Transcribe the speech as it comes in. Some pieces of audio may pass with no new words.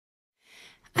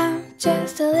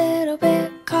just a little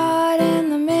bit caught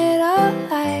in the middle.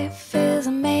 Life is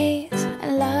a maze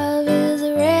and love is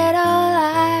a riddle.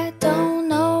 I don't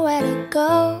know where to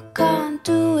go, can't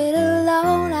do it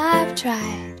alone. I've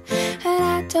tried and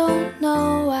I don't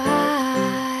know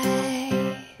why.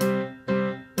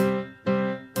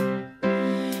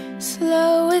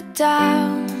 Slow it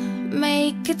down,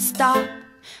 make it stop,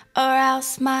 or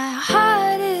else my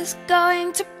heart is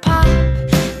going to pop.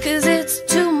 'Cause it's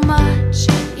too much,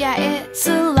 yeah, it's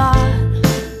a lot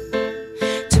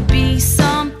to be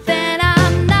something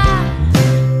I'm not.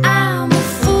 I'm a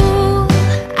fool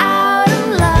out of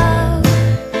love,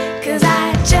 'cause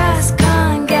I just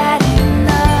can't get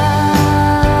enough.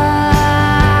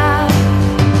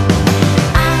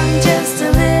 I'm just a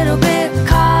little bit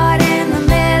caught in the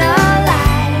middle.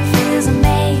 Life is a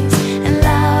maze and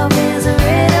love is a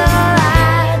riddle. I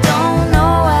don't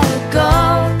know where to go,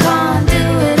 can't do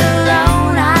it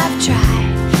alone. I've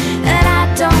tried and I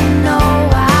don't know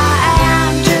why.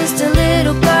 I'm just a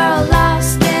little girl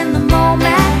lost in the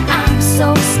moment. I'm so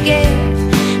scared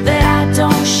that I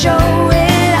don't show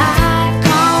it. I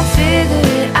can't figure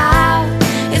it out,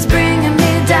 it's bringing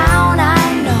me down. I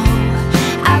know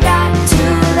I've got to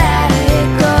let it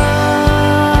go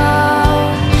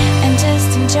and just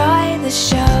enjoy the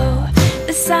show.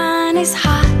 The sun is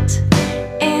hot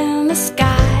in the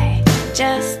sky,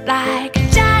 just like a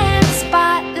giant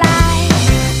spotlight.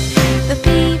 The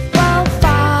people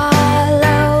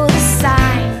follow the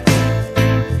signs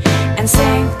and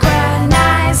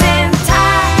synchronize in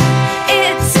time.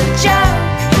 It's a joke,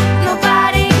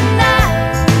 nobody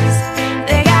knows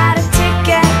they got a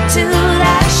ticket to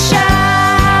that show.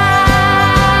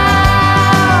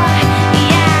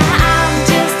 Yeah, I'm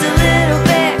just a little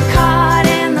bit caught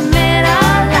in the middle.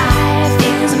 Life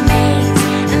is a maze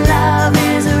and love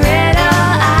is a riddle.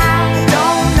 I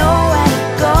don't know where to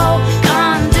go,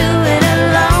 can't do it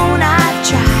alone. I've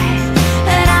tried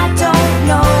and I don't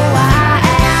know why.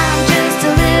 I'm just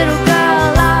a little girl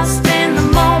lost in the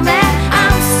moment.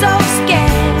 I'm so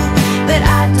scared but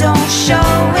I don't show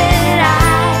it. I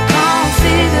can't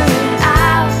figure it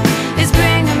out, it's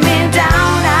bringing me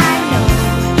down. I know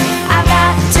I've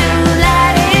got to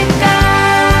let it go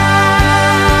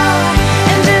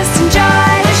and just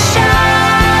enjoy the show.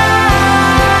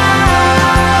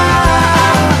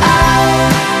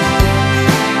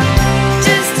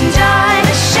 Just enjoy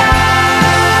the show.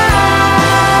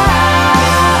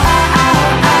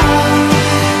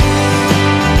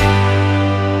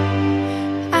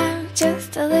 I'm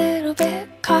just a little bit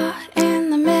caught in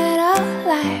the middle.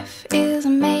 Life is a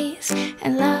maze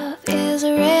and love is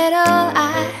a riddle.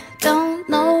 I don't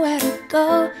know where to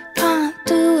go, can't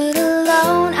do it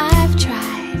alone. I've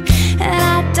tried and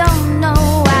I don't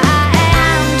know why.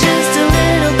 I'm just a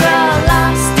little girl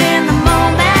lost in the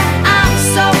moment. I'm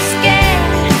so scared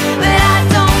but I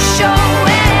don't show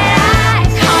it. I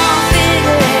can't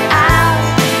figure it out,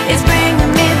 it's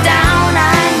bringing me down. I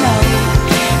know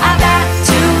I've got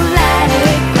to let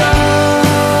it go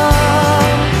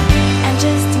and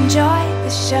just enjoy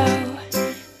the show.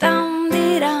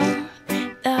 Dum-dee-dum,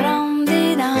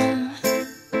 da-dum-dee-dum.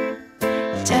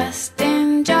 Just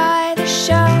enjoy the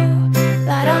show.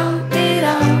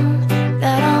 Da-dum-dee-dum,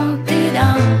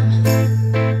 da-dum-dee-dum.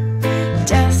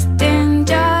 Just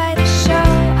enjoy the show.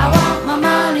 I want my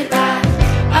money back,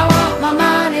 I want my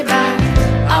money back,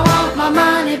 I want my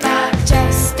money back.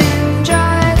 Just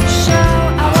enjoy the show.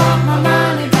 I want my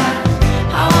money back,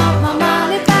 I want my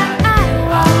money back, I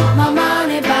want my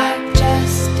money back.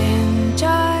 Just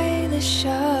enjoy the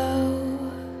show.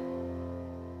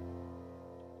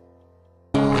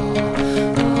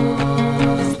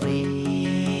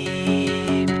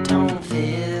 Sleep don't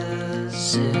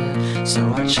visit, so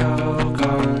I choke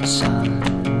on sun,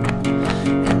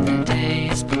 and the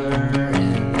days blur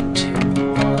into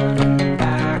one in the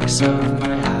backs of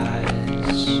my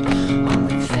eyes.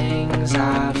 Only things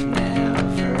I've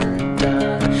never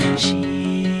done.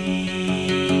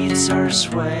 Sheets are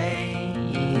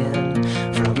swaying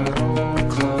from an old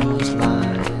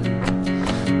clothesline,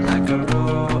 like a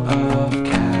row of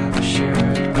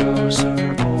captured ghosts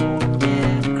over old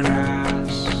dead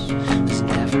grass. There's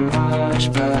never much,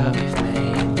 but we've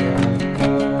made the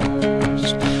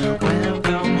most.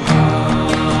 Welcome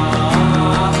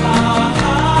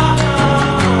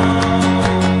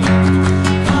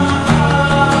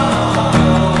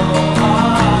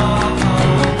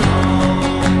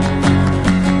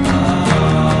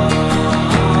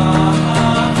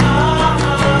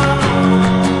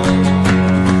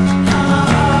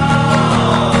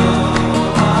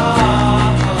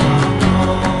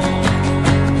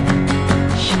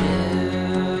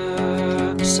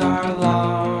ships are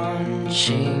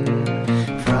launching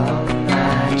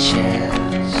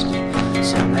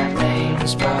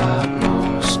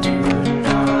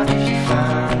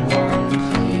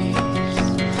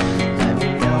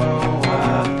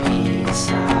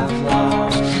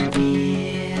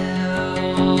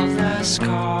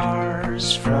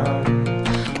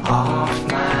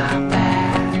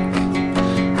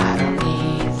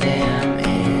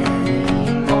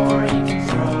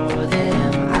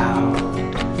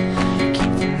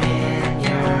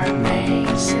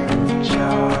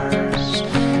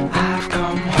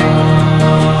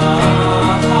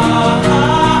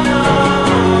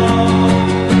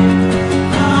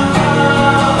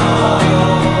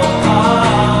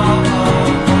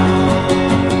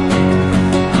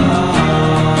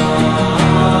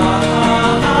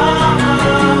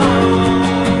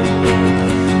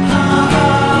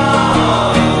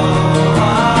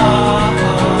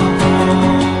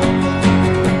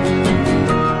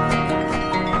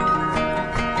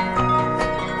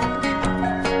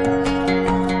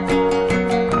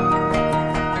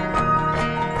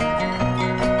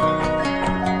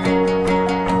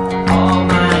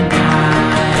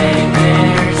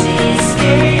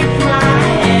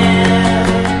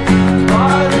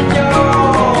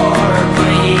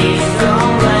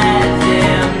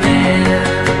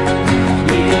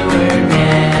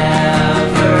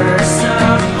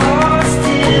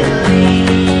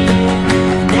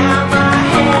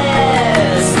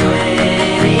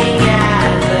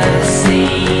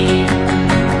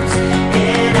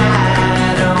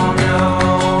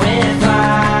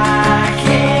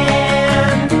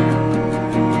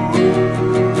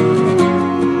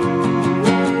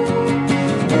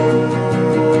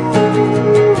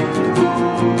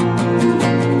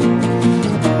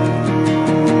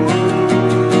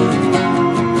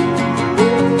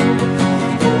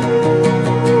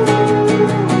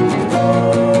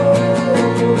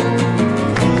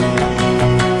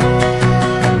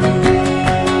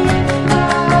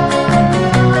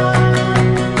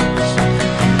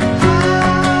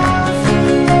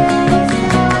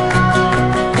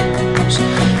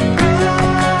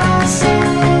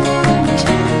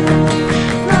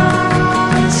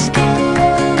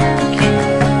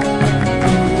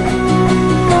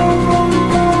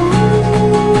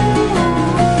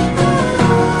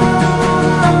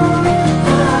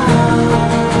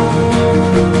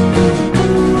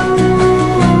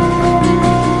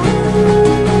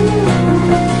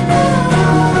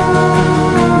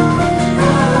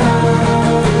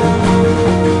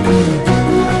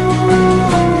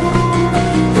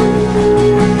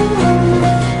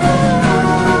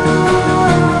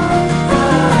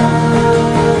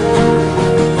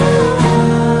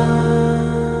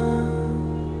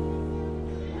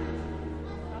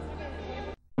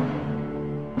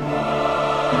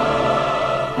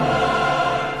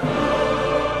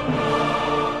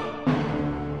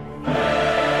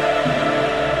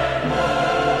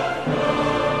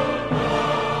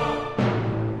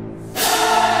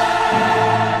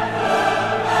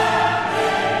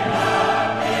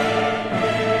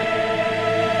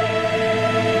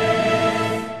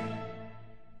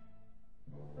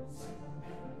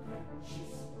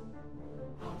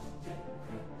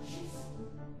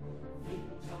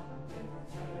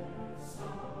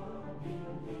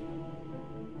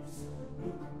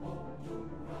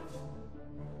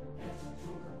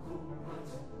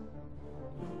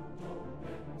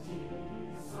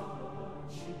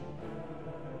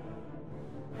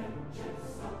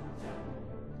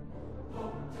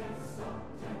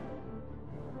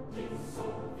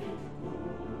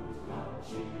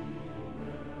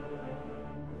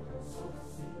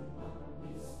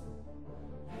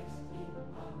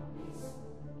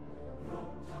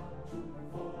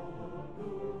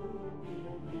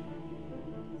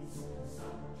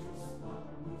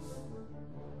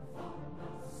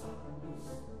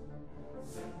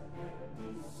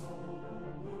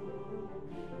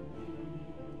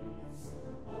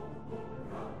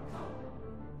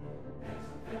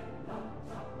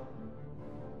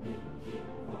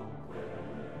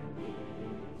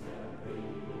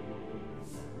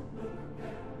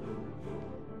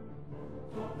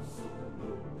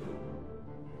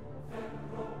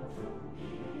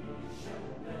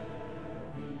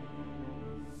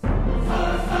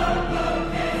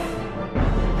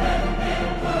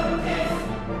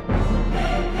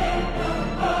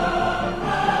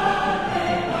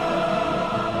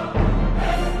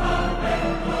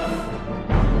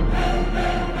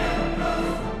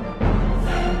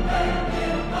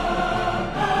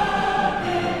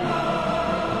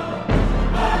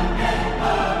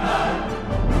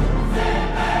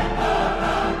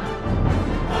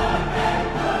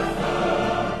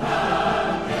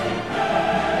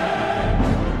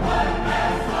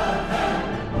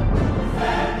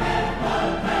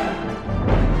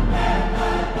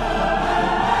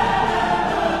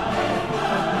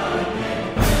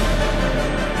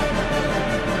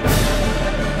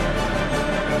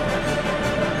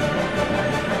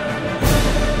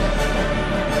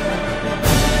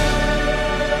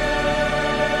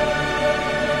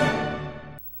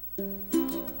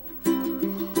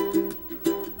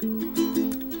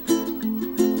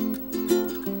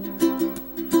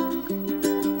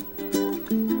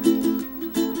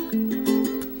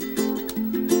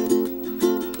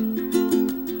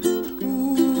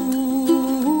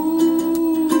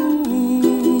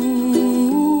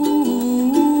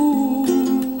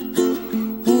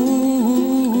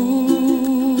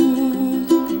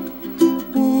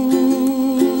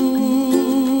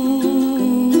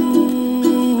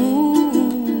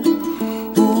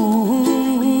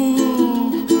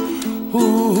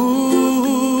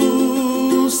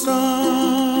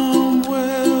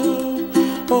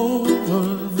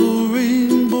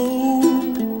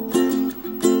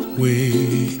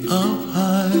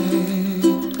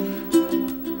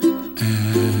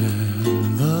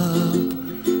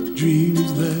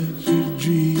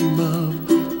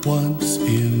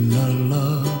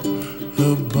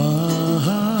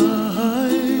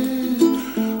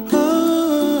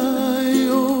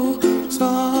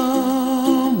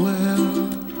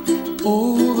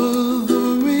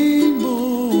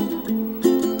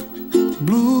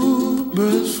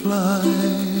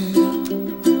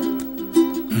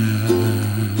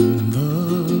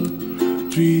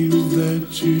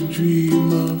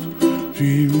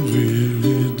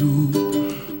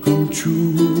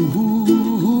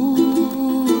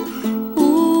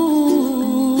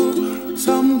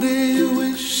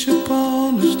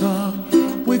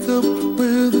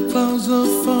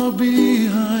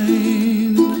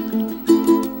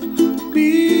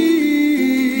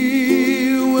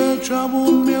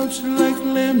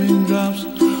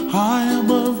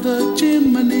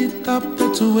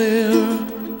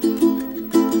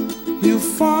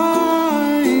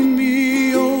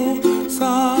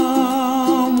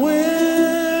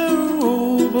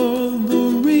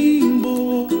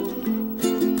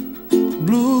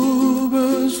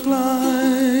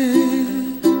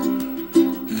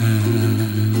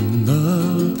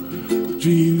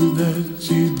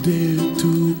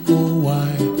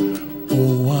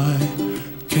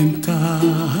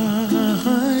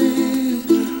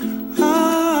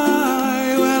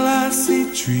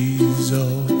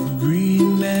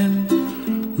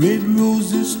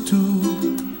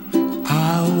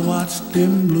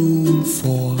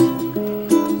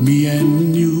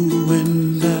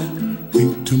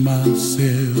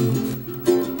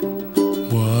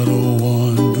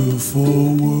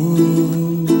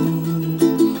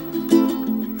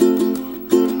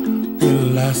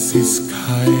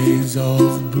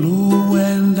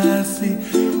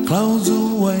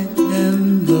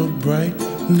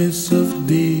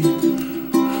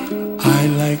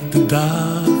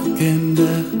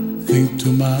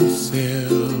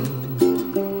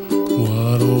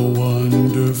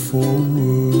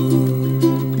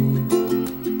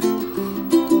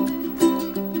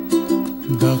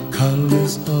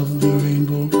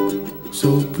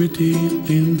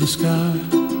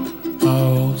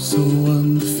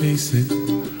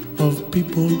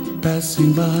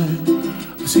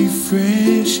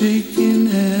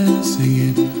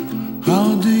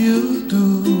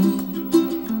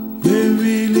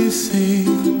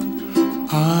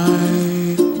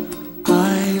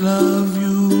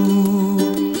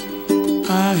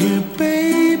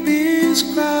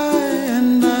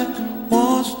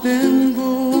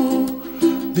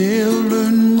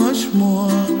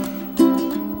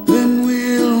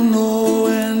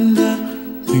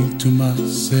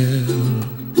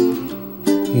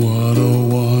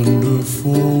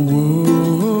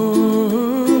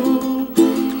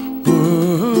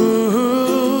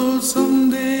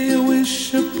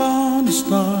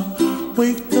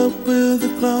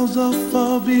so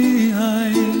far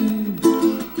behind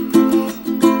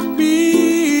me,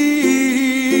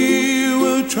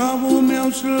 where trouble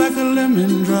melts like a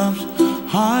lemon drops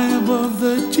high above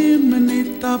the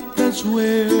chimney top. That's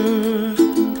where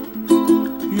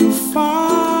you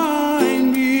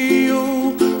find me,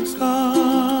 oh,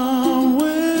 somewhere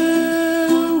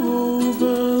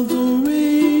over the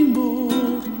rainbow,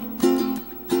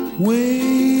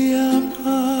 way up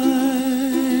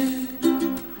high,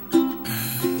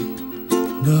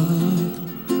 and the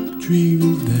dream